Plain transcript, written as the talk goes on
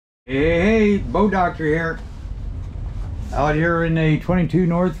Hey, boat doctor here. Out here in the 22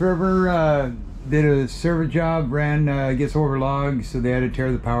 North River, did a service job, ran gets over logs, so they had to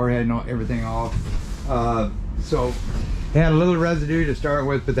tear the power head and everything off. So had a little residue to start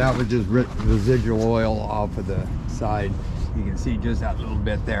with, but that was just residual oil off of the side. You can see just that little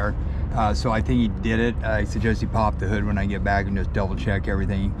bit there. So I think he did it. I suggest he pop the hood when I get back and just double check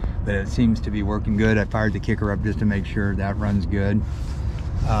everything, but it seems to be working good. I fired the kicker up just to make sure that runs good.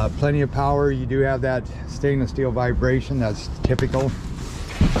 Plenty of power. You do have that stainless steel vibration. That's typical.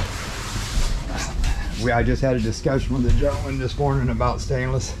 I just had a discussion with the gentleman this morning about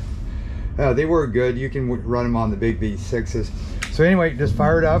stainless. They work good. You can run them on the big V6s. So anyway, just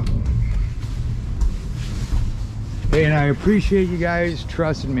fire it up. Hey, and I appreciate you guys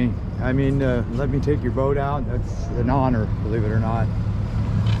trusting me. I mean, let me take your boat out. That's an honor, believe it or not.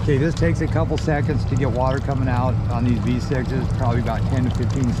 Okay, this takes a couple seconds to get water coming out on these V6s, probably about 10 to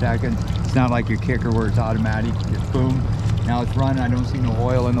 15 seconds. It's not like your kicker where it's automatic, just boom. Now it's running, I don't see no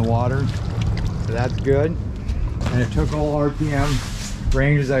oil in the water, so that's good. And it took all RPM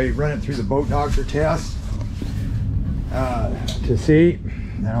ranges. I run it through the boat doctor test to see.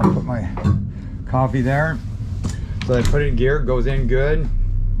 Then I'll put my coffee there. So I put it in gear, it goes in good.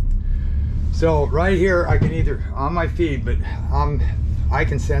 So right here, I can either, on my feed, but I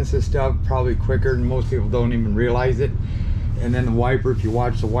can sense this stuff probably quicker than most people don't even realize it. And then the wiper, if you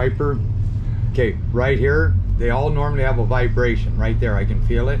watch the wiper, okay, right here, they all normally have a vibration. Right there, I can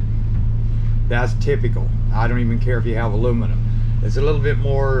feel it. That's typical. I don't even care if you have aluminum. It's a little bit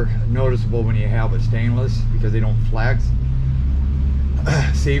more noticeable when you have a stainless because they don't flex.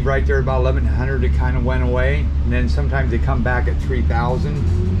 See, right there about 1100, it kind of went away. And then sometimes they come back at 3000.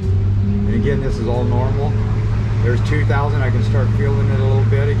 And again, this is all normal. There's 2000, I can start feeling it a little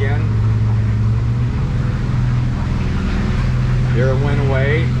bit again. There it went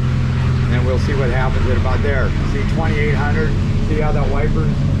away, and then we'll see what happens at about there. See 2800, see how that wiper,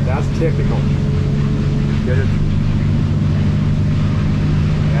 that's typical. Get it?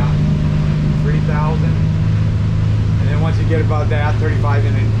 Yeah, 3000. And then once you get about that, 35,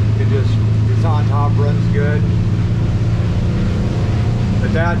 and it just, it's on top, runs good.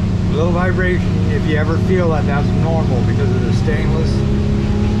 But that little vibration, if you ever feel that, that's normal because of the stainless.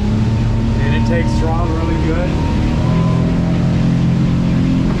 And it takes throttle really good.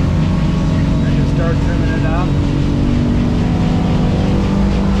 And just start trimming it up.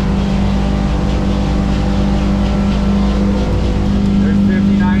 There's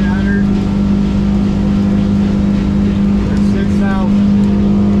 5900. There's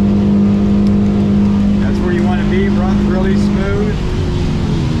 6000. That's where you want to be, runs really smooth.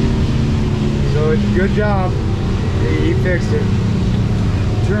 So it's a good job. He fixed it.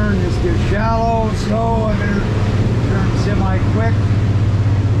 Turn, this gets shallow, slow. I better turn semi-quick.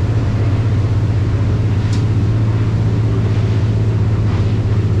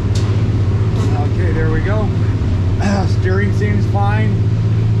 Okay, there we go. Steering seems fine.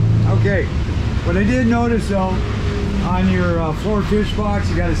 Okay, what I did notice though, on your floor fish box,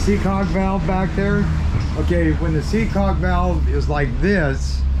 you got a seacog valve back there. Okay, when the seacog valve is like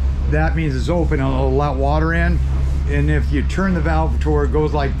this, that means it's open and it'll let water in. And if you turn the valve to where it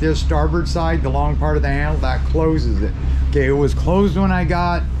goes like this, starboard side, the long part of the handle, that closes it. Okay, it was closed when I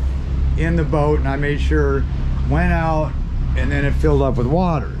got in the boat, and I made sure, went out, and then it filled up with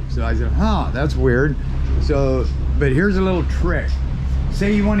water. So I said, huh, that's weird. So, but here's a little trick.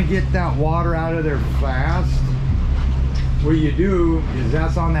 Say you want to get that water out of there fast. What you do is,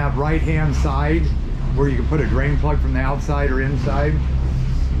 that's on that right hand side where you can put a drain plug from the outside or inside.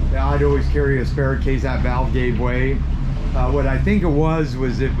 I'd always carry a spare in case that valve gave way. What I think it was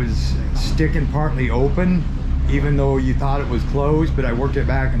it was sticking partly open, even though you thought it was closed, but I worked it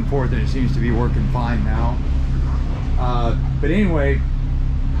back and forth and it seems to be working fine now. But anyway,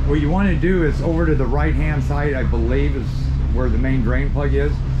 what you want to do is over to the right hand side, I believe is where the main drain plug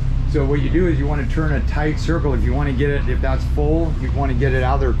is. So what you do is you want to turn a tight circle. If you want to get it, if that's full, you want to get it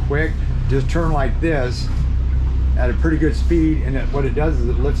out there quick, just turn like this at a pretty good speed, and what it does is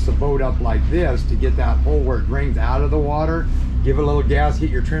it lifts the boat up like this to get that hole where it drains out of the water. Give it a little gas, hit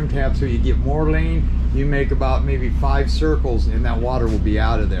your trim tab so you get more lean. You make about maybe 5 circles and that water will be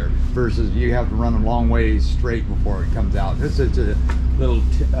out of there, versus you have to run a long ways straight before it comes out. This is a little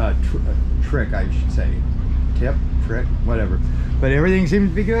trick, I should say. Tip, trick, whatever. But everything seems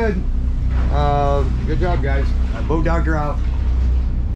to be good. Good job, guys. Boat doctor out.